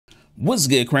What's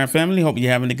good, crime family? Hope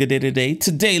you're having a good day today.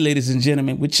 Today, ladies and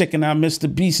gentlemen, we're checking out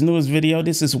MrBeast's newest video.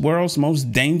 This is world's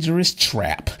most dangerous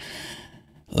trap.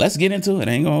 Let's get into it.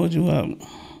 I ain't gonna hold you up.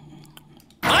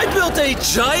 I built a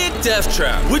giant death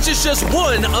trap, which is just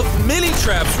one of many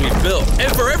traps we've built.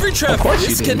 And for every trap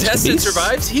this contestant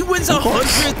survives, he wins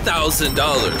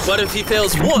 $100,000. But if he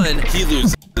fails one, he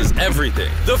loses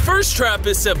everything. The first trap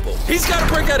is simple. He's got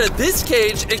to break out of this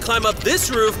cage and climb up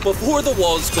this roof before the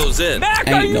walls close in. Mac,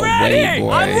 are you ready?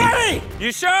 I'm ready!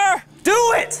 You sure? Do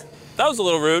it! That was a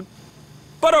little rude,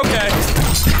 but okay.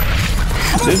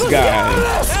 This guy.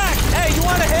 Mac, hey, you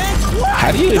want a hit?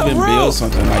 How do you even build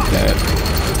something like that?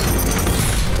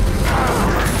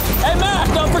 Hey, Mac,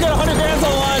 don't forget 100 grams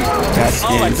on one. That's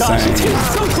insane. My gosh, it's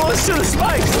so close to the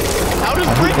spikes. How does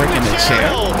breaking the chair?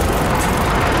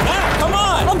 Mac, come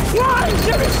on. I'm trying,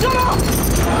 Jimmy, shut up.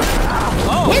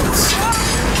 Oh.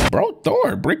 What? Bro,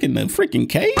 Thor breaking the freaking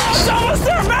cage? It's almost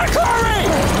there, Mac, hurry!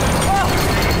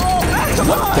 Mac, come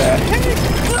on. What the heck?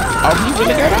 Oh, he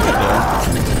really got out of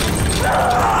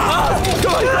there.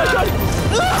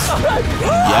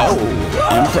 Yo,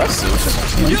 impressive.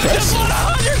 Impressive.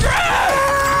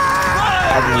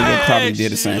 I really probably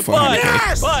did the same for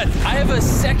 100K. But I have a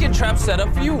second trap set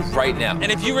up for you right now.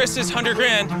 And if you risk this 100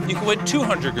 grand, you can win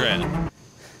 200 grand.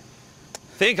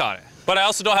 Think on it. But I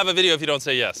also don't have a video if you don't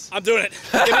say yes. I'm doing it.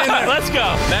 Get in there. Let's go.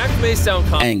 Mac may sound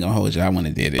confident. I ain't gonna hold you. I wanna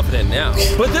did it. Now.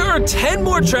 But there are 10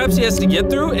 more traps he has to get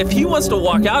through if he wants to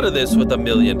walk out of this with $1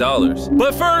 million.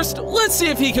 But first, let's see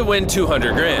if he can win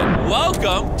 200 grand.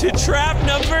 Welcome to trap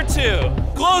number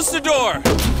 2. Close the door.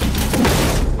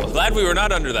 Well, glad we were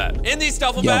not under that. In these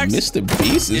duffel bags,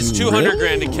 MrBeast is 200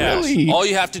 grand in cash. Really? All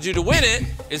you have to do to win it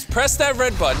is press that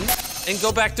red button and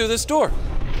go back through this door.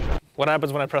 What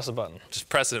happens when I press the button? Just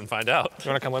press it and find out. You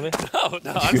wanna come with me? No,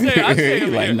 I'm staying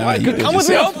over like, here. nah, you Come with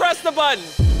me, don't press the button.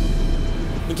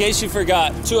 In case you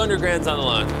forgot, 200 grand's on the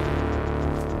line.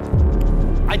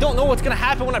 I don't know what's gonna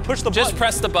happen when I push the button. Just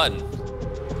press the button.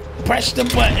 Press the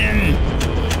button.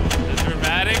 The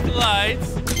dramatic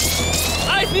lights.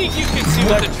 I think you can see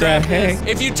what the trap is.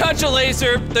 If you touch a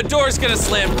laser, the door's gonna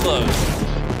slam closed.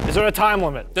 Is there a time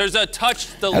limit? There's a touch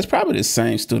the That's probably the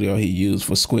same studio he used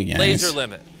for Squid Games. laser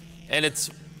limit. And it's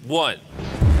 1.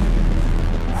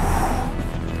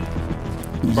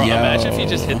 Bro, Yo, imagine if you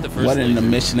just hit the first What in the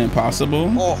laser. Mission Impossible?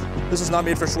 Oh, this is not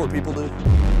made for short people, dude.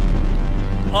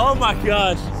 Oh my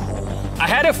gosh. I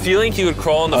had a feeling he would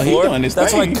crawl on the Oh, he floor. doing his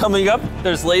That's why thing. coming up,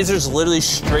 there's lasers literally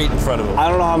straight in front of him. I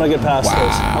don't know how I'm gonna get past this.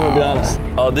 I'm gonna be honest.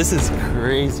 Oh, this is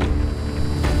crazy.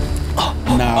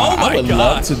 Nah, Oh my I would God.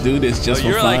 love to do this just for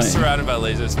You're fun. like surrounded by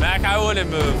lasers. Mac, I wouldn't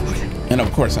move. And of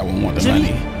course, I would want the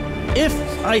Jimmy, money. if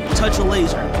I touch a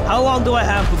laser, how long do I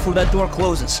have before that door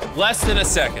closes? Less than a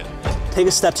second. Take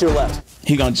a step to your left.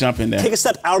 He gonna jump in there. Take a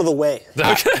step out of the way.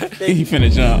 Okay. He finna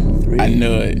jump. I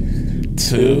knew it.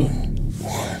 2,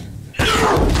 1.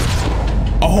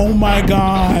 Oh my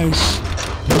gosh.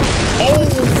 Oh,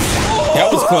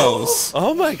 that was close.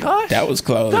 Oh my gosh. That was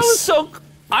close. That was so.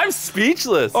 I'm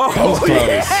speechless. That was close.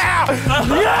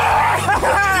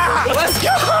 Let's go.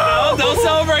 No, don't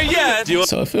celebrate yet. Do you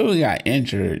So if it got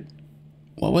injured,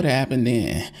 what would happen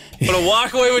then? want to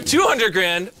walk away with 200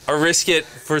 grand or risk it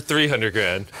for 300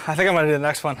 grand? I think I'm gonna do the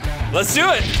next one. Let's do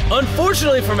it.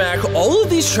 Unfortunately for Mac, all of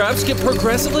these traps get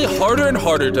progressively harder and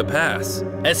harder to pass,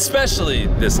 especially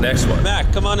this next one.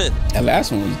 Mac, come on in. That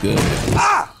last one was good.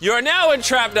 You are now in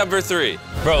trap number 3.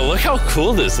 Bro, look how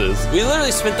cool this is. We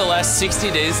literally spent the last 60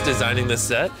 days designing this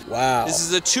set. Wow. This is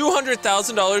the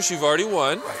 $200,000 you've already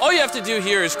won. All you have to do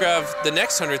here is grab the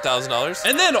next $100,000.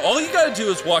 And then all you gotta do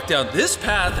is walk down this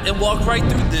path and walk right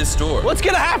through this door. What's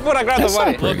gonna happen when I grab That's the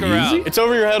money? not pretty Look around. easy. It's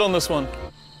over your head on this one.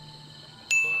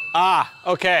 Ah,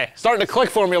 okay. Starting to click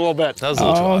for me a little bit. That was a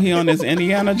little too Oh, hot. he on his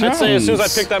Indiana Jones. I'd say as soon as I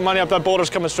pick that money up, that boulder's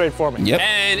coming straight for me. Yep.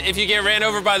 And if you get ran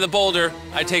over by the boulder,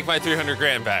 I take my 300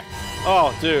 grand back.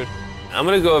 Oh, dude. I'm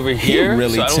gonna go over here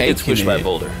really so I don't get taking squished by a it.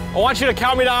 boulder. I want you to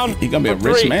count me down. He gonna be a for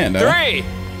rich 3. man, though. 3,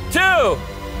 2,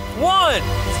 1,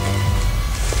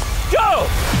 go!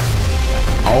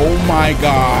 Oh my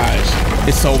gosh.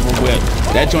 It's over with.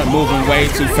 That joint moving way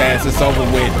too fast. It's over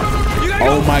with.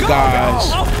 Oh my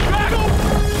gosh.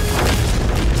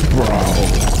 Bro,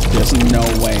 there's no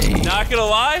way. Not gonna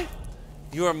lie,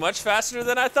 you are much faster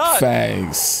than I thought.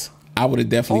 Facts. I would have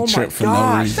definitely tripped for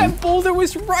no reason. That boulder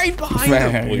was right behind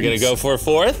him. Facts. We're gonna go for a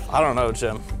 4th. I don't know,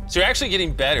 Jim. So you're actually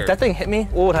getting better. If that thing hit me,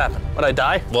 what would happen? Would I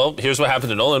die? Well, here's what happened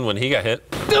to Nolan when he got hit.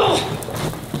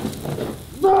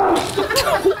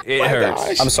 It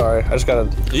hurts. I'm sorry. I just gotta.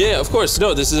 Yeah, of course.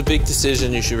 No, this is a big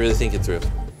decision. You should really think it through.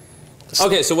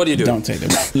 Okay, so what do you do? Don't take them.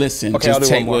 Listen, Okay, I'll just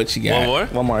do take one more. what you got. One more?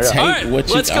 One more, yeah. Take All right, what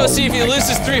you let's go oh see if he my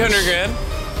loses God. 300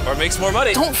 grand or makes more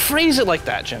money. Don't phrase it like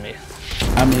that, Jimmy.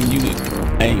 I mean, you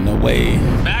ain't no way.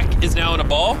 Mac is now in a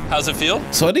ball. How's it feel?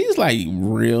 So are these like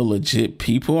real legit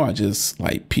people or just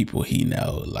like people he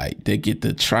know? Like they get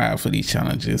to try out for these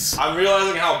challenges. I'm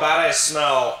realizing how bad I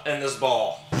smell in this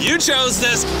ball. You chose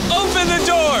this. Open the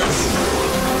doors.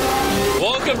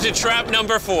 Welcome to trap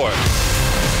number 4.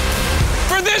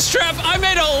 For this trap, I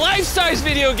made a life-size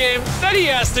video game that he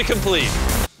has to complete.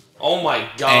 Oh my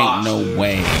gosh. Ain't no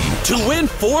way. To win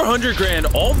 400 grand,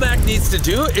 all Mac needs to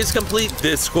do is complete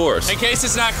this course. In case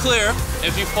it's not clear,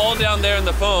 if you fall down there in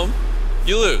the foam,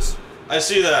 you lose. I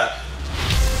see that.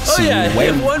 Oh See, yeah, the way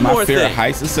and one my more fear thing. of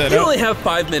heights is set You up. only have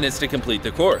 5 minutes to complete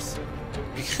the course.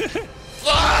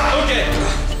 Okay.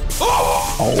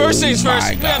 Oh First things first,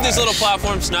 my we have these little gosh.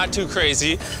 platforms, not too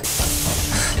crazy.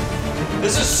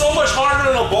 This is so much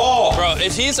harder than a ball. Bro,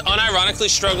 if he's unironically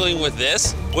struggling with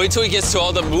this, wait till he gets to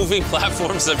all the moving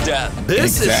platforms of death.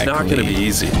 This is not gonna be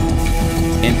easy.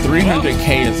 And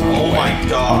 300K is on the way, my on the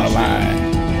gosh.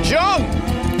 line. Jump!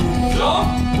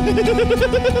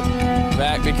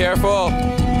 Mac, be careful.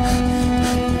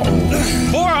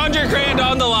 400 grand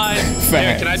on the line.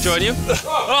 Here, can I join you?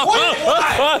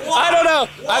 I don't know.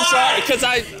 I'm sorry, because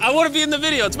I want to be in the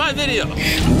video. It's my video.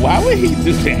 Why would he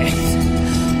do that?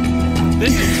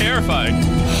 This is terrifying.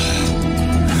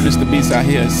 MrBeast out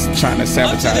here is trying to Up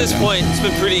sabotage to this him. point, it's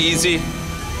been pretty easy.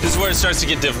 This is where it starts to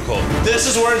get difficult. This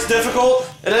is where it's difficult.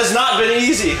 It has not been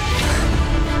easy.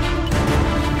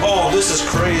 Oh, this is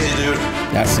crazy, dude.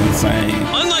 That's insane.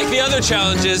 Unlike the other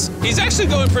challenges, he's actually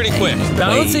going pretty quick.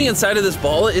 Balancing inside of this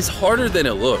ball is harder than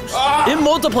it looks. It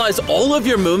multiplies all of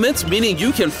your movements, meaning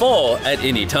you can fall at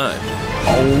any time.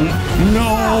 Oh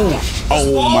no!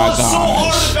 Oh Ball my is so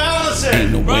hard to gosh! balance Ain't it.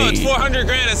 no Bro, way. it's 400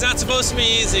 grand. It's not supposed to be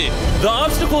easy. The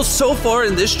obstacles so far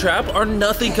in this trap are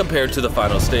nothing compared to the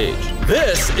final stage.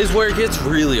 This is where it gets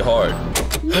really hard.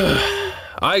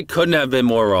 I couldn't have been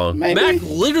more wrong. Maybe. Mac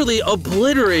literally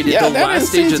obliterated Yeah, the that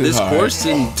last didn't seem stage of too this hard. course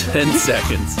in 10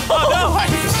 seconds. That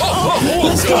is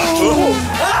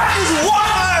what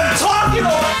I'm talking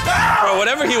about. Bro,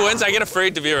 whenever he wins, I get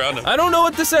afraid to be around him. I don't know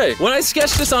what to say. When I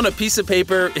sketched this on a piece of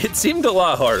paper, it seemed a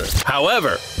lot harder.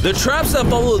 However, the traps that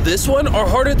follow this one are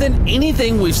harder than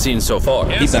anything we've seen so far.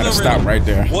 He better stop right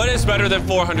there. What is better than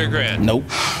 400 grand? Nope.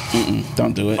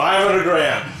 Don't do it. 500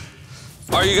 grand.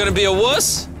 Are you gonna be a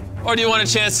wuss? Or do you want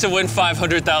a chance to win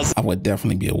 $500,000? I would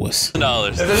definitely be a wuss. If the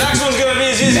next one's gonna be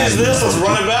as easy as this, let's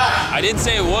run it back. I didn't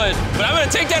say it would, but I'm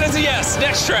gonna take that as a yes.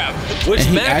 Next trap. Which And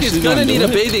he Mac is actually gonna gonna need do a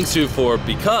it? bathing suit for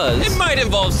because it might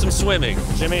involve some swimming.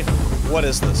 Jimmy, what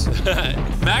is this?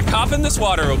 Mac, hop in this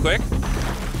water real quick.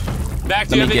 Mac,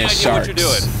 do you Let have me any guess, idea what you're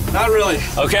doing? sharks. Not really.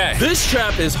 Okay. This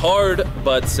trap is hard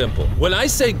but simple. When I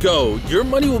say go, your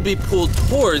money will be pulled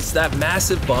towards that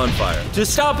massive bonfire. To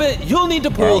stop it, you'll need to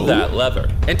pull Bro. that lever.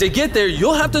 And to get there,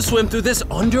 you'll have to swim through this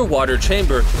underwater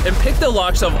chamber and pick the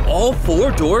locks of all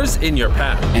 4 doors in your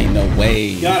path. Ain't no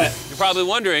way. Got it. You're probably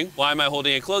wondering, why am I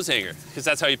holding a clothes hanger? Because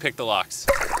that's how you pick the locks.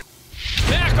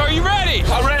 Mac, are you ready?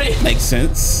 I'm ready. Makes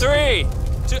sense. 3,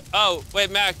 2, oh,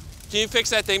 wait, Mac, can you fix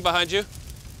that thing behind you?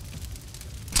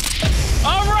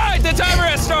 All right, the timer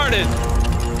has started.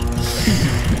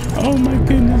 Oh my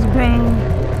goodness, bro.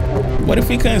 What if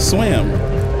he couldn't swim?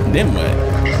 Then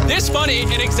what? This funny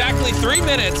in exactly 3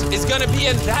 minutes is gonna be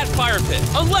in that fire pit,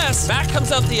 unless Mac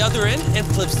comes out the other end and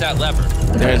flips that lever.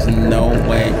 There's no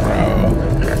way,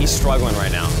 bro. He's struggling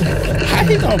right now. How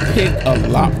he gonna pick a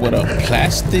lock with a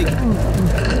plastic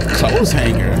clothes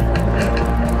hanger?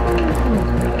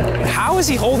 How is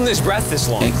he holding his breath this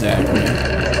long? Exactly.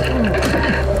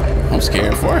 I'm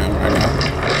scared for him right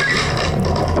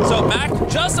now. So Mac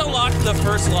just unlocked the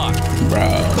first lock. Bro,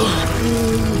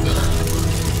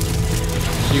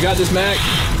 You got this, Mac?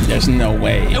 there's no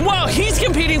way. And while he's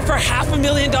competing for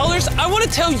 $500,000, I want to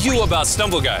tell you about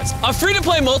Stumble Guys, a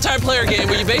free-to-play multiplayer game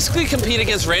where you basically compete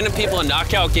against random people in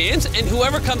knockout games, and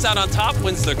whoever comes out on top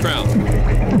wins the crown.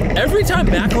 Every time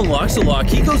Mac unlocks a lock,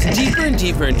 he goes deeper and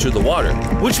deeper into the water,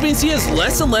 which means he has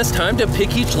less and less time to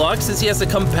pick each lock since he has to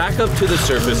come back up to the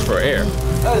surface for air.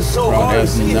 That is so Bro, hard.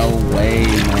 there's no way,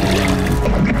 man.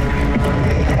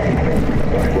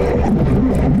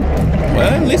 Well,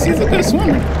 at least he's a good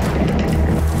swimmer.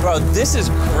 Bro, this is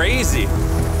crazy.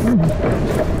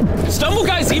 Stumble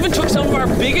Guys even took some of our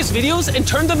biggest videos and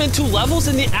turned them into levels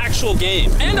in the actual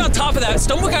game. And on top of that,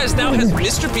 Stumble Guys now has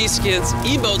MrBeast skins,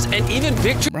 emotes, and even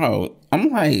victory. Bro, I'm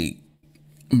like,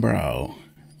 bro,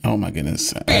 Oh my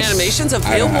goodness. Animations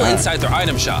available inside their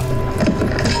item shop.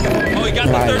 Oh, he got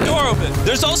the third door open.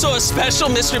 There's also a special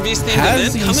MrBeast themed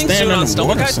event coming soon on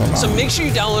Stumble Guys, so make sure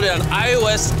you download it on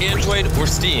iOS, Android, or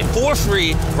Steam for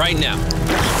free right now.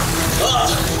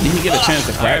 Did you get a chance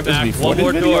to practice before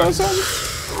this video or something?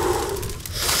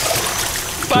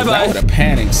 Bye-bye. I would have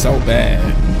panicked so bad.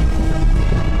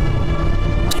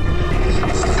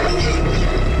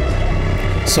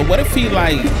 So what if he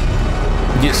like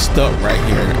gets stuck right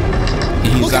here and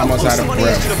he's almost out of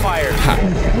breath?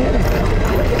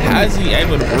 How is he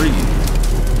able to breathe?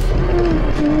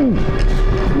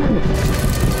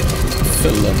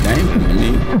 Feel a little dangerous to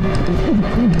me.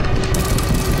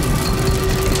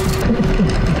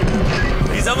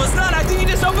 He's almost done. I think he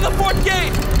just opened the fourth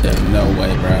gate. There's no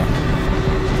way, bro.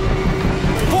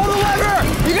 Pull the lever!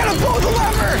 You gotta pull the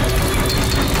lever!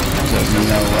 There's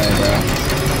no way, bro.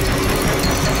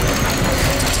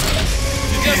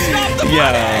 Just stop the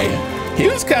money! He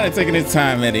was kind of taking his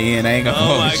time at the end. I ain't gonna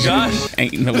hold my you. gosh.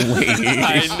 Ain't no way.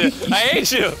 I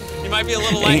hate you. You might be a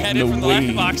little lightheaded from the lack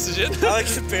of oxygen. I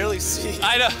can barely see.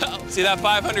 I know. See that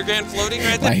 500 grand floating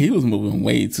right there? Like he was moving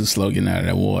way too slow getting out of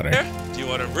that water. Do you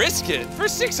want to risk it for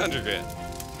 600 grand?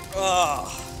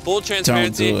 Full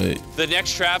transparency. Don't do it. The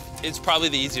next trap is probably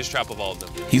the easiest trap of all of them.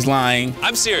 He's lying.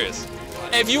 I'm serious.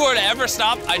 If you were to ever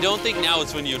stop, I don't think now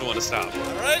is when you'd want to stop.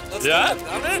 All right, let's do it.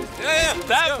 I'm in. Yeah.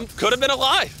 That could have been a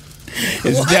lie.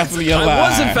 It's definitely a lie. I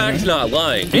was in fact not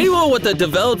lying. Anyone with a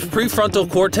developed prefrontal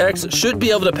cortex should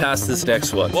be able to pass this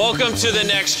next one. Welcome to the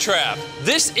next trap.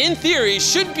 This, in theory,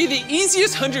 should be the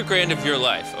easiest 100 grand of your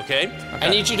life, okay? I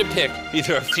need you to pick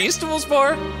either a Feastables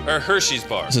bar or a Hershey's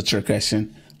bar. That's a trick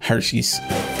question. Hershey's.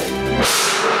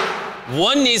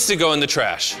 One needs to go in the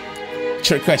trash.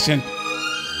 Trick question.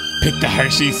 Pick the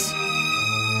Hershey's.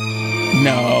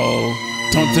 No.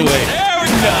 Don't do it. There we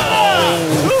go.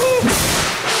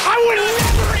 I would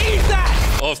never eat that!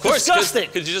 Well, of course, Disgusting.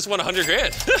 because you just won 100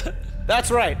 grand.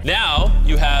 That's right. Now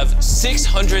you have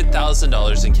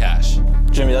 $600,000 in cash.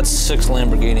 Jimmy, that's 6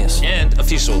 Lamborghinis. And a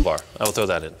Feastable bar. I will throw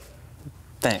that in.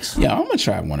 Thanks. Yeah, I'm gonna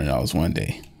try one of those one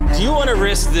day. Do you want to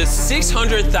risk this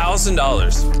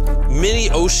 $600,000 mini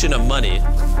ocean of money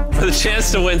for the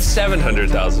chance to win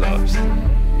 $700,000?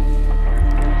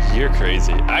 You're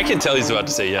crazy. I can tell he's about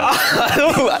to say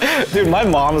yes. Dude, my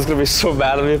mom is gonna be so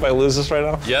mad at me if I lose this right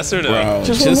now. Yes or no? Bro,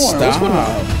 Just stop. All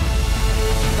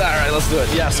right, let's do it.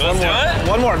 Yes, one more.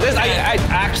 One more. This, I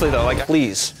actually though, like,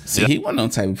 please. See, he one of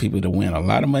those type of people to win a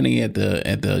lot of money at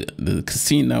the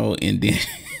casino and then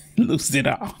lose it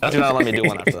all. Do not let me do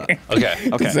one after that. Okay.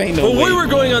 Ain't no But way. when we're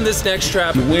going on this next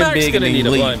trap, Mac's gonna need a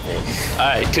blindfold. All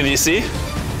right, can you see?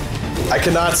 I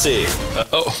cannot see.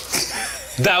 Oh.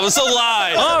 That was a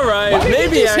lie. All right,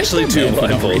 maybe actually two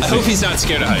blindfolds. I hope he's not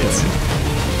scared of heights.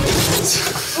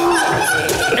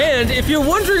 And if you're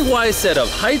wondering why I said up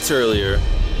heights earlier,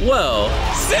 well,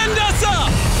 send us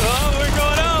up! Oh, we're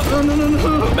going up!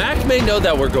 No. Mac may know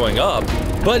that we're going up,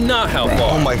 but not how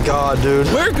far. Oh my God, dude.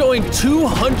 We're going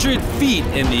 200 feet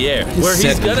in the air, where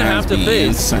he's gonna have to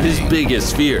face his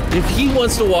biggest fear if he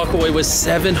wants to walk away with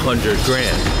 700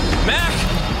 grand. Mac,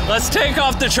 let's take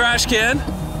off the trash can.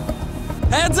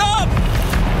 Heads up!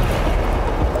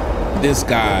 This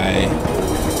guy.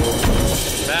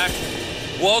 Mac,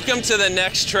 welcome to the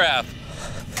next trap.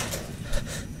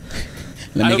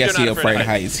 Let me guess, he's afraid of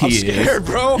heights. He is. Scared,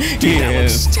 bro. He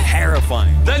is.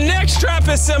 Terrifying. The next trap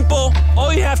is simple.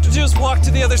 All you have to do is walk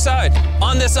to the other side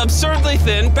on this absurdly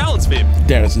thin balance beam.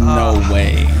 There's no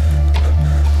way.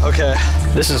 Okay.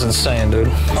 This is insane, dude.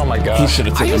 Oh my God. He should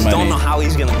have taken money. I just don't know how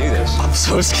he's gonna do this. I'm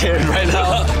so scared right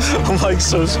now. I'm like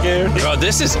so scared. Bro,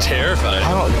 this is terrifying.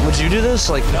 Would you do this?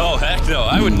 Like, no, heck no.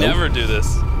 I would never do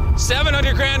this.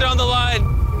 700 grand on the line.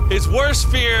 His worst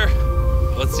fear.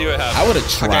 Let's see what happens. I would have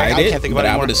tried it, but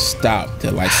I would have stopped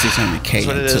at like 600K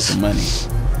and took the money.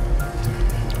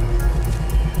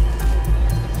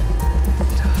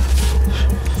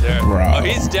 There. Bro. Oh,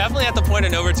 he's definitely at the point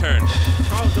of no return.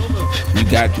 You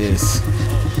got this.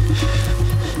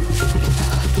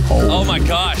 Oh my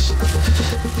gosh.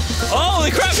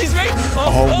 Holy crap, he's making.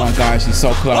 Oh my gosh, he's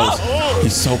so close.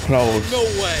 He's so close. No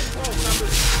way.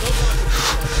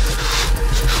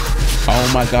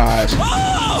 Oh my gosh.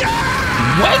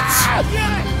 What?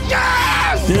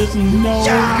 yes! There's no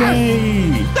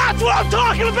way. That's what I'm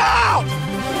talking about!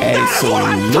 That's what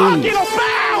I'm talking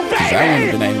about, baby! I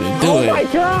wouldn't have been able to do it. Oh my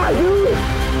God, dude!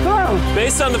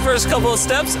 Based on the first couple of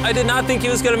steps, I did not think he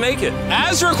was going to make it.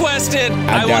 As requested,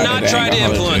 I will not try to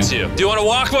influence you. Do you want to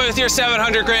walk away with your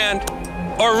 700 grand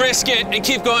or risk it and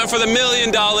keep going for the $1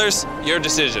 million? Your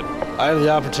decision. I have the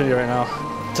opportunity right now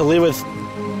to leave with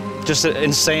just an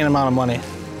insane amount of money.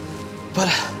 But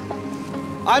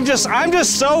I'm just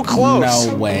so close.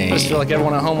 No way. I just feel like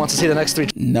everyone at home wants to see the next 3.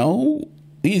 No,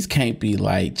 these can't be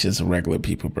like just regular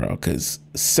people, bro. Because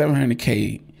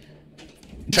 700K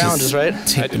challenges, right?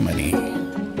 Take the money.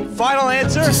 Final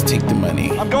answer. Just take the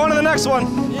money. I'm going to the next one.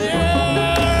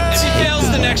 If he fails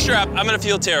the next trap, I'm gonna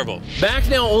feel terrible. Mac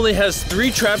now only has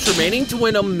 3 traps remaining to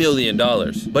win $1 million,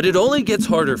 but it only gets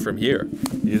harder from here.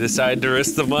 You decide to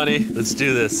risk the money. Let's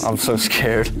do this. I'm so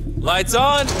scared. Lights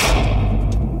on.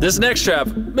 This next trap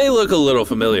may look a little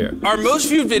familiar. Our most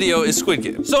viewed video is Squid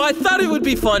Game. So I thought it would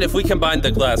be fun if we combined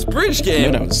the glass bridge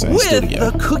game with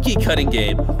the cookie cutting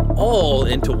game all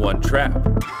into one trap.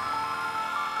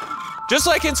 Just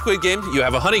like in Squid Game, you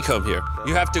have a honeycomb here.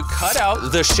 You have to cut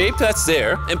out the shape that's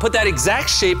there and put that exact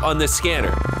shape on this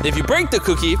scanner. If you break the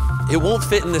cookie, it won't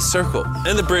fit in this circle,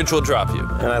 and the bridge will drop you.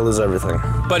 And I lose everything.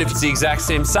 But if it's the exact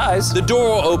same size, the door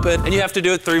will open, and you have to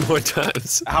do it 3 more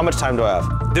times. How much time do I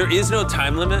have? There is no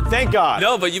time limit. Thank God.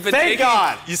 No, but you've been Thank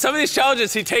God. Some of these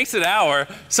challenges, he takes an hour,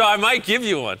 so I might give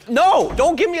you one. No,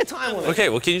 don't give me a time limit. Okay,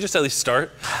 well, can you just at least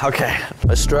start? Okay,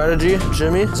 my strategy,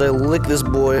 Jimmy, is I lick this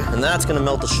boy, and that's gonna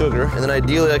melt the sugar, and then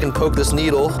ideally I can poke this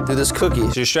needle through this cookie.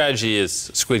 So your strategy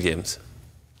is Squid Games.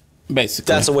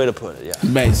 Basically. That's a way to put it,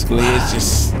 yeah. Basically, it's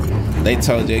just, they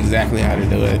told you exactly how to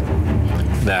do it.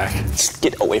 Mac. Just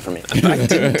get away from me. I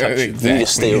didn't touch you. You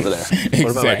just stay over there.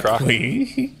 What about my crock?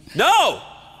 No!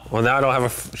 Well, now I don't have a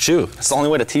shoe. It's the only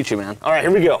way to teach you, man. All right,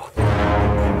 here we go.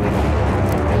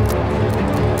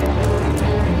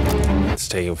 It's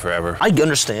taking forever. I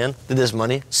understand that this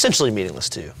money essentially meaningless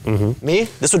to you. Me,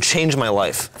 this would change my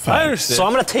life. I understand. So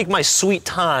I'm gonna take my sweet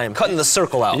time cutting the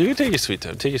circle out. You can take your sweet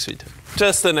time. Take your sweet time.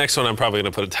 Just the next one, I'm probably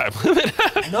gonna put a time limit.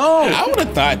 No! I would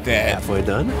have thought that. Halfway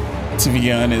done? To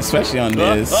be honest, especially on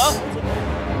this.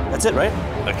 That's it, right?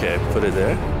 Okay, put it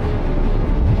there.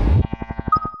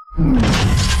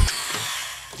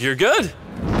 You're good.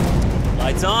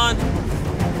 Lights on.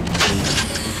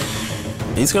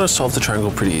 He's gonna solve the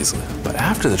triangle pretty easily. But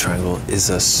after the triangle is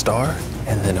a star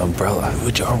and then umbrella,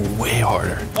 which are way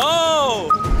harder. Oh!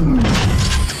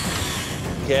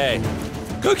 Okay.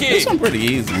 Cookie! This one pretty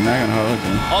easy, I'm not gonna hold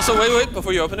you. Also, wait,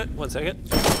 before you open it, 1 second.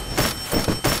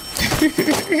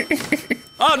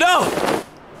 Oh no!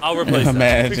 I'll replace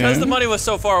it. Because the money was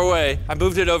so far away, I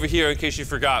moved it over here in case you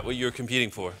forgot what you were competing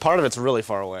for. Part of it's really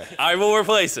far away. I will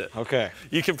replace it. Okay.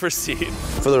 You can proceed.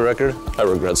 For the record, I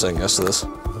regret saying yes to this.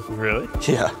 Really?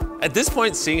 Yeah. At this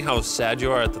point, seeing how sad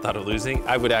you are at the thought of losing,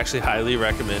 I would actually highly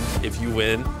recommend, if you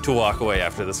win, to walk away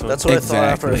after this one. That's what I thought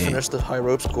after I finished the high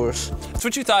ropes course. That's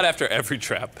what you thought after every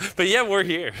trap. But yeah, we're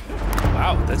here.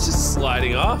 Wow, that's just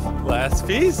sliding off. Last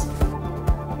piece.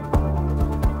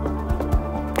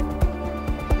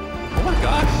 Oh my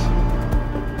gosh.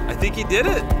 I think he did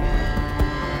it.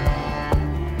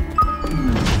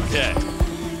 Okay.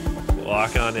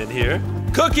 Walk on in here.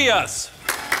 Cookie us.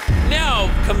 Now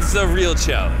comes the real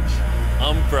challenge.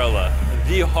 Umbrella,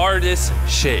 the hardest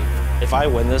shape. If I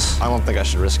win this, I don't think I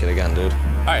should risk it again, dude.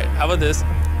 All right, how about this?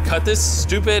 Cut this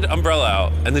stupid umbrella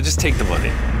out and then just take the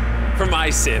money. For my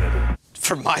sanity.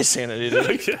 For my sanity, dude.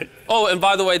 Okay. Oh, and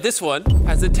by the way, this one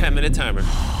has a 10-minute timer.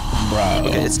 Bro.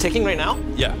 Okay, it's ticking right now?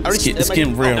 Yeah. It's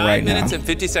getting real right now. 9 minutes and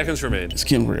 50 seconds remain. It's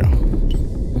getting real.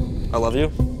 I love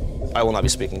you. I will not be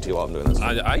speaking to you while I'm doing this.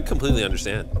 I completely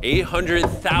understand.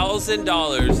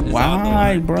 $800,000 is Why, on the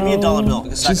line. bro? Give me a dollar bill.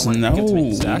 Just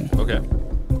no. Stack? Okay.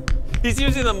 He's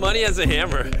using the money as a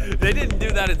hammer. They didn't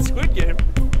do that in Squid Game.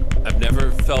 I've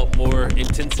never felt more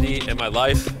intensity in my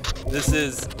life. This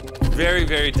is very,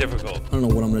 very difficult. I don't know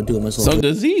what I'm gonna do with myself. So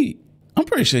does he? I'm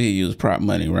pretty sure he used prop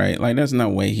money, right? Like, there's no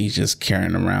way he's just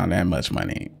carrying around that much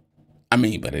money. I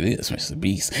mean, but it is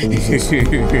MrBeast.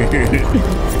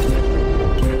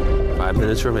 5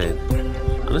 minutes remain.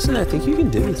 Honestly, I think you can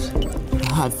do this.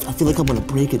 I feel like I'm gonna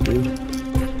break it, dude.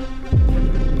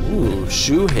 Ooh,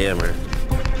 shoe hammer.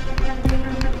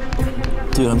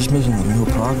 Dude, I'm just making like no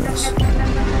progress.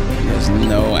 There's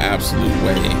no absolute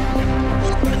way.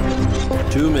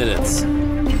 2 minutes.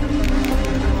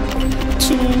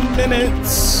 2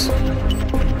 minutes.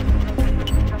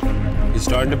 He's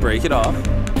starting to break it off.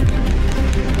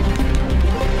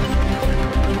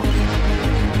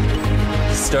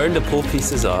 He's starting to pull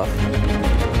pieces off.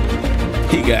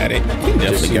 He got it. He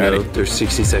definitely got it. There's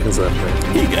 60 seconds left.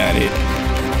 Right? He got it.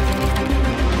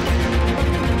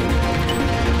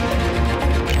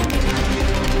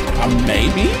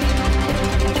 Maybe?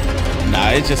 Nah,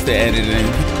 it's just the editing.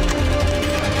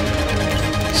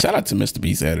 Shout out to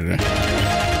MrBeast editor.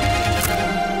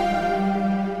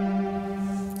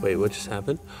 Wait, what just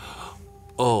happened?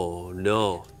 Oh,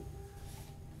 no.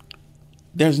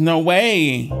 There's no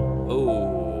way. Oh.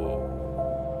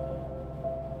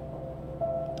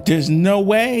 There's no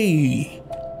way.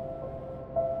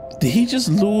 Did he just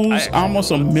lose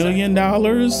almost $1 million?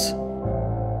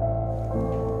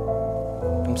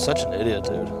 I'm such an idiot,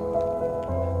 dude.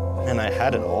 Man, I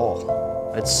had it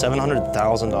all. I had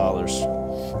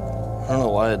 $700,000. I don't know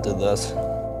why I did this.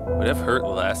 Would it have hurt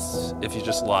less if you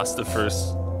just lost the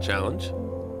first challenge?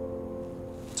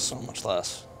 So much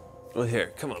less. Well,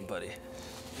 here, come on, buddy.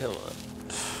 Come on.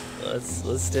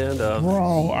 Let's stand up.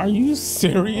 Bro, are you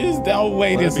serious? No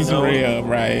way this is real,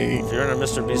 right? If you're in a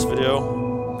MrBeast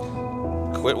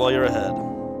video, quit while you're ahead.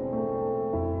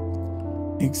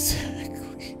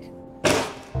 Exactly.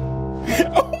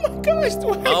 Oh my gosh,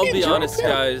 I'll be honest,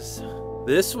 guys.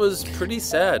 This was pretty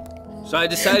sad. So I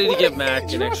decided to give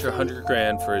Mac an extra 100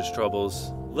 grand for his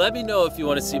troubles. Let me know if you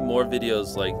want to see more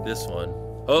videos like this one.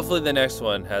 Hopefully the next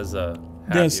one has a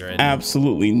happier There's ending.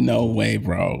 absolutely no way,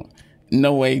 bro.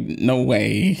 No way, no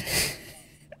way.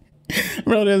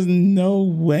 Bro, there's no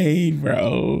way,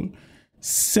 bro.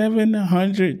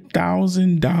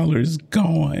 $700,000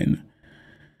 gone.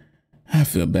 I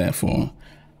feel bad for him.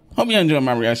 Hope you enjoyed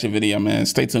my reaction video, man.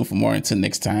 Stay tuned for more. Until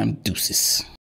next time, deuces.